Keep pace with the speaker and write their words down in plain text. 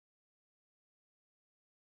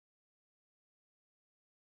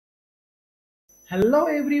Hello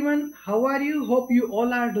everyone, how are you? Hope you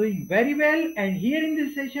all are doing very well. And here in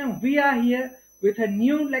this session, we are here with a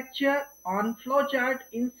new lecture on flowchart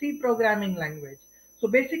in C programming language. So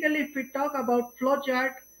basically, if we talk about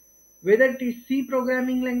flowchart, whether it is C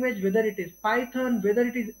programming language, whether it is Python, whether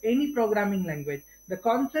it is any programming language, the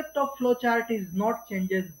concept of flowchart is not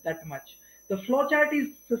changes that much. The flowchart is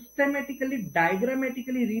systematically,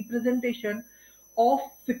 diagrammatically representation of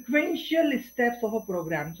sequential steps of a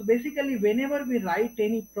program. So basically, whenever we write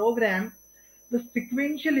any program, the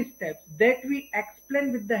sequential steps that we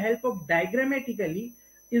explain with the help of diagrammatically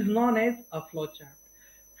is known as a flowchart.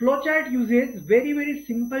 Flowchart uses very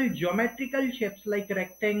simple geometrical shapes like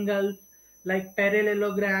rectangles, like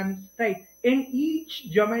parallelograms, right? And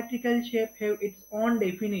each geometrical shape have its own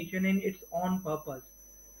definition and its own purpose.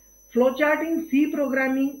 Flowchart in C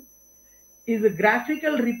programming is a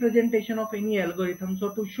graphical representation of any algorithm. So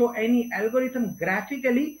to show any algorithm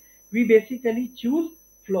graphically, we basically choose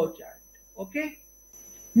flowchart. Okay.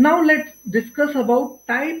 Now let's discuss about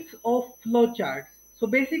types of flowcharts. So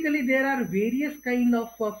basically there are various kind of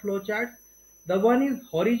flowcharts. The one is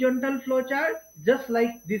horizontal flowchart, just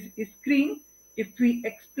like this screen. If we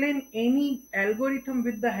explain any algorithm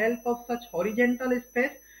with the help of such horizontal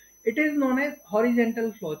space, it is known as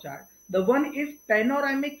horizontal flowchart. The one is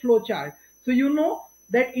panoramic flowchart. So you know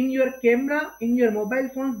that in your camera, in your mobile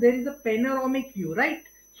phones, there is a panoramic view, right?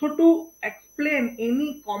 So to explain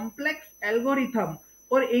any complex algorithm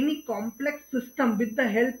or any complex system with the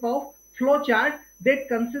help of flowchart that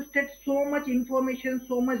consisted so much information,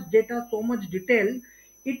 so much data, so much detail,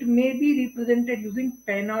 it may be represented using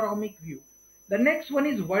panoramic view. The next one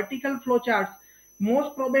is vertical flowcharts,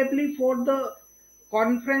 most probably for the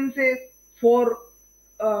conferences, for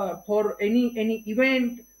any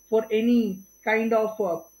event, for any kind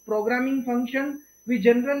of programming function. We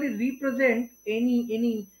generally represent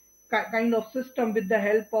any kind of system with the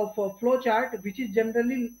help of a flowchart, which is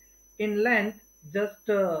generally in length. Just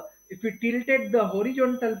if we tilted the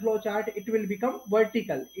horizontal flowchart, it will become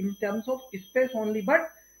vertical in terms of space only.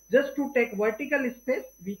 But just to take vertical space,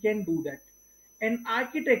 we can do that. And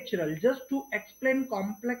architectural, just to explain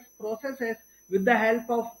complex processes with the help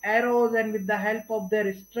of arrows and with the help of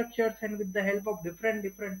their structures and with the help of different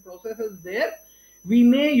processes there, we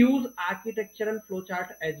may use architectural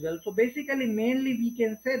flowchart as well. So basically, mainly we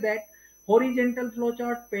can say that horizontal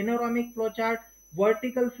flowchart, panoramic flowchart,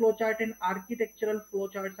 vertical flowchart, and architectural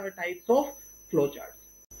flowcharts are types of flowcharts.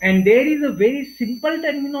 And there is a very simple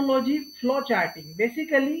terminology, flowcharting.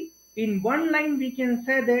 Basically, in one line, we can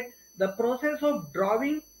say that the process of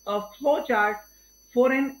drawing a flowchart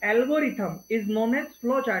for an algorithm is known as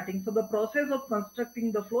flowcharting. So the process of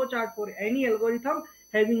constructing the flowchart for any algorithm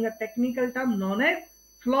having a technical term known as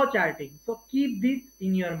flowcharting. So keep this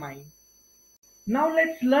in your mind. Now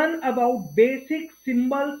let's learn about basic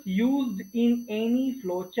symbols used in any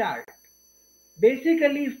flowchart.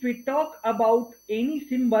 Basically, if we talk about any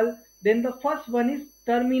symbol, then the first one is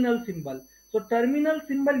terminal symbol. So terminal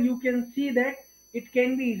symbol, you can see that it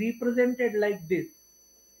can be represented like this.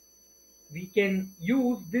 We can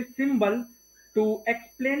use this symbol to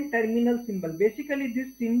explain terminal symbol. Basically,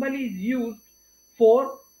 this symbol is used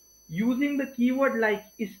for using the keyword like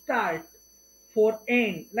start, for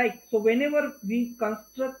end. Like, so whenever we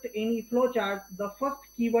construct any flowchart, the first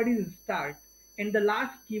keyword is start and the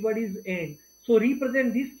last keyword is end. So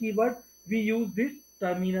represent this keyword, we use this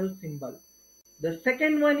terminal symbol. The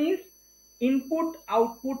second one is input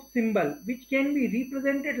output symbol, which can be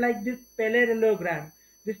represented like this parallelogram.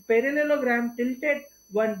 This parallelogram tilted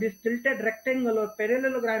one, this tilted rectangle or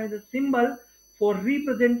parallelogram is a symbol for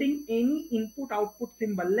representing any input output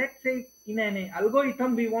symbol. Let's say in an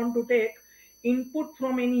algorithm we want to take input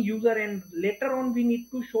from any user and later on we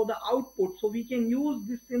need to show the output. So we can use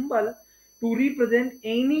this symbol to represent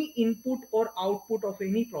any input or output of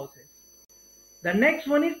any process. The next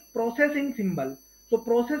one is processing symbol. So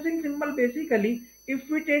processing symbol, basically if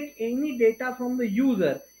we take any data from the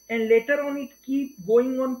user and later on it keep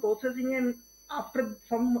going on processing and after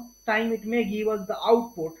some time it may give us the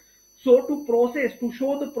output. So to process, to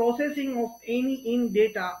show the processing of any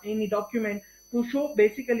data, any document, to show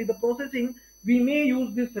basically the processing, we may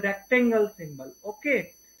use this rectangle symbol.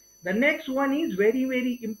 Okay. The next one is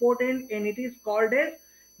very important and it is called as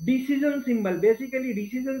decision symbol. Basically,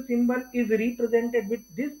 decision symbol is represented with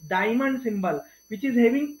this diamond symbol, which is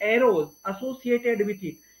having arrows associated with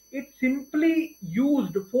it. It's simply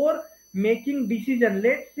used for making decision.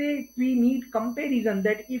 Let's say if we need comparison,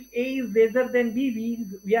 that if A is lesser than B,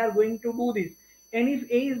 we are going to do this. And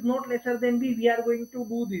if A is not lesser than B, we are going to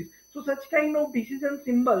do this. So such kind of decision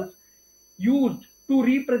symbols used to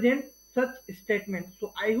represent such statements.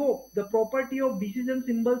 So I hope the property of decision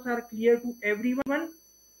symbols are clear to everyone.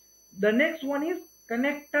 The next one is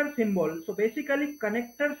connector symbol. So basically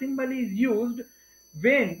connector symbol is used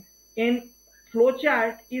when in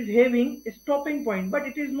flowchart is having a stopping point, but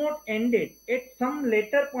it is not ended. At some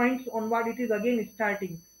later points onward it is again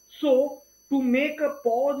starting. So to make a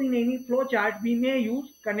pause in any flowchart, we may use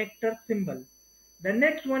connector symbol. The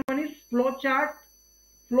next one is flowchart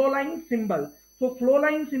flow line symbol. So flow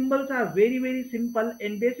line symbols are very simple,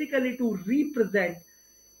 and basically to represent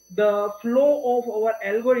the flow of our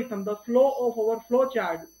algorithm, the flow of our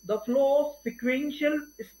flowchart, the flow of sequential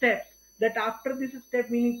steps, that after this step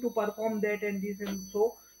we need to perform that and this and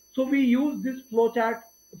so. So we use this flowchart,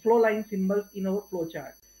 flow line symbols in our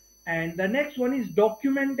flowchart. And the next one is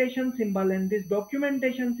documentation symbol, and this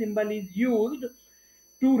documentation symbol is used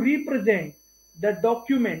to represent the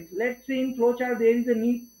document. Let's say in flowchart there is a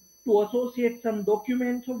need to associate some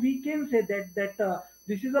document, so we can say that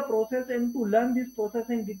this is a process, and to learn this process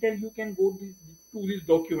in detail you can go to this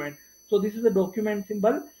document. So this is a document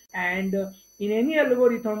symbol. And in any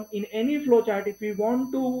algorithm, in any flowchart, if we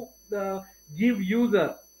want to give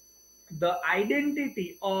user the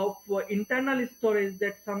identity of internal storage,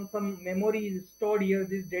 that some memory is stored here,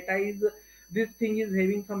 this data is, this thing is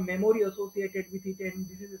having some memory associated with it, and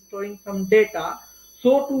this is storing some data.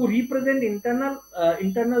 So to represent internal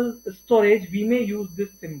storage, we may use this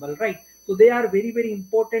symbol, right? So they are very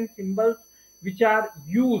important symbols which are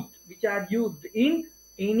used in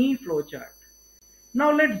any flowchart.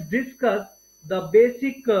 Now let's discuss the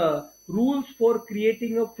basic rules for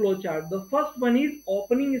creating a flowchart. The first one is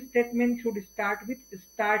opening statement should start with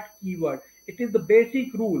start keyword. It is the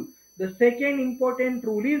basic rule. The second important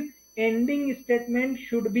rule is ending statement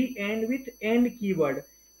should be end with end keyword.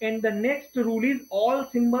 And the next rule is all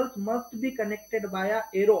symbols must be connected via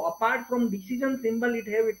arrow. Apart from decision symbol, it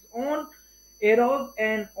have its own arrows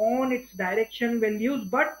and on its direction values,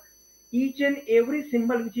 but each and every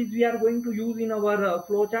symbol which is we are going to use in our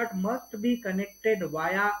flowchart must be connected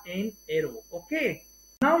via an arrow. Okay,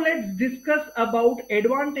 now let's discuss about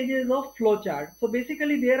advantages of flowchart. So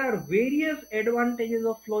basically there are various advantages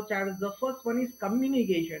of flowcharts. The first one is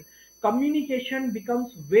communication. Communication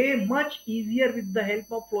becomes way much easier with the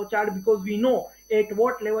help of flowchart, because we know at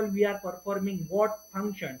what level we are performing what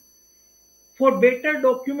function. For better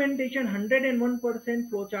documentation, 101%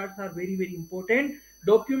 flowcharts are very important.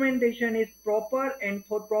 Documentation is proper, and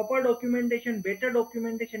for proper documentation, better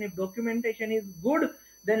documentation, if documentation is good,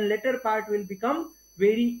 then later part will become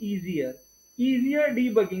very easier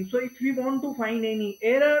debugging. So if we want to find any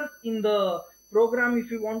errors in the program, if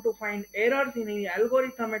we want to find errors in any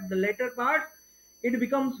algorithm at the later part, it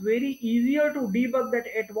becomes very easier to debug that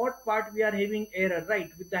at what part we are having error, right,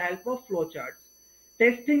 with the help of flowcharts.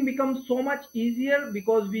 Testing becomes so much easier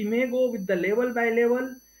because we may go with the level by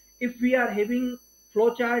level. If we are having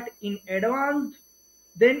flowchart in advanced,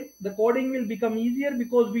 then the coding will become easier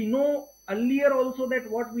because we know earlier also that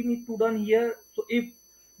what we need to done here. So if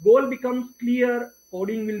goal becomes clear,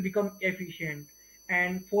 coding will become efficient.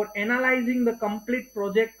 And for analyzing the complete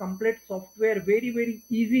project, complete software very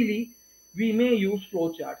easily, we may use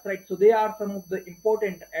flowcharts, right? So they are some of the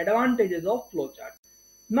important advantages of flowcharts.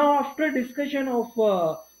 Now, after discussion of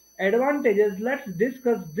advantages, let's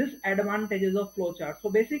discuss disadvantages of flowcharts. So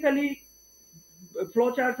basically,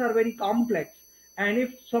 flowcharts are very complex, and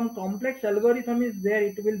if some complex algorithm is there,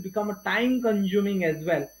 it will become a time consuming as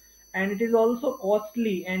well, and it is also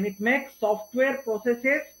costly, and it makes software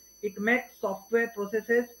processes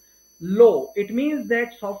low. It means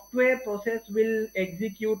that software process will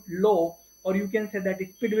execute low, or you can say that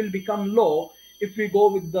speed will become low if we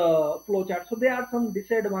go with the flowchart. So there are some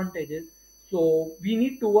disadvantages. So we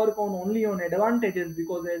need to work on only on advantages,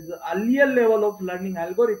 because as the earlier level of learning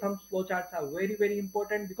algorithms, flowcharts are very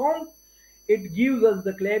important, because it gives us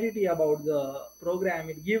the clarity about the program,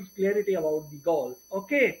 it gives clarity about the goals.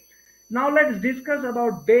 Okay, now let's discuss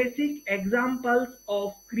about basic examples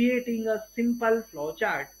of creating a simple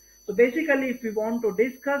flowchart. So basically, if we want to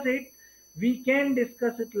discuss it, we can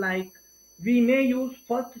discuss it like, we may use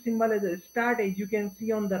first symbol as a start, as you can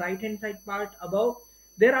see on the right hand side part above.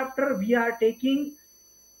 Thereafter we are taking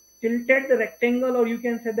tilted rectangle, or you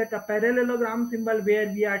can say that a parallelogram symbol,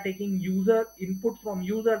 where we are taking user input from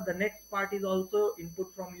user. The next part is also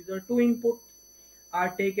input from user. Two inputs are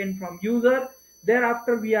taken from user.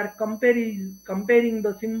 Thereafter we are comparing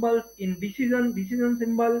the symbols in decision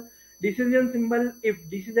symbol. If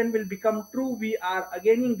decision will become true, we are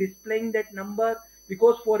again displaying that number,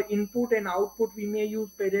 because for input and output we may use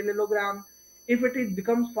parallelogram. If it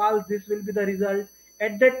becomes false, this will be the result.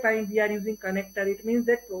 At that time we are using connector. It means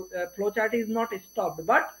that flowchart is not stopped,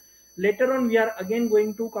 but Later on we are again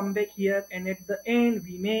going to come back here, and at the end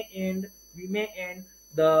we may end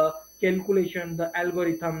the calculation, the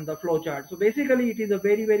algorithm, the flowchart. So basically it is a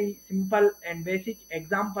very very simple and basic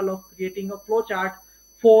example of creating a flowchart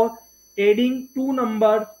for adding two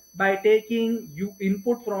numbers by taking you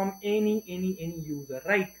input from any user,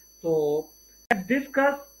 right? So let's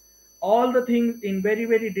discuss all the things in very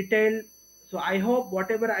very detail. So I hope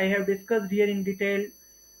whatever I have discussed here in detail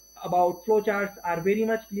about flowcharts are very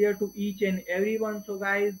much clear to each and everyone. So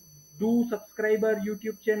guys, do subscribe our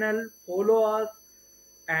YouTube channel, follow us,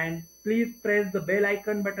 and please press the bell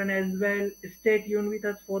icon button as well. Stay tuned with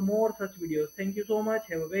us for more such videos. Thank you so much.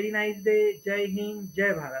 Have a very nice day. Jai Hind,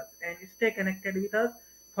 Jai Bharat, and stay connected with us.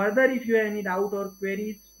 Further, if you have any doubt or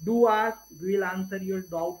queries, do ask. We will answer your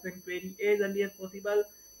doubts and queries as early as possible.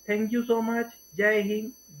 Thank you so much. Jai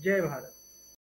Hind, Jai Bharat.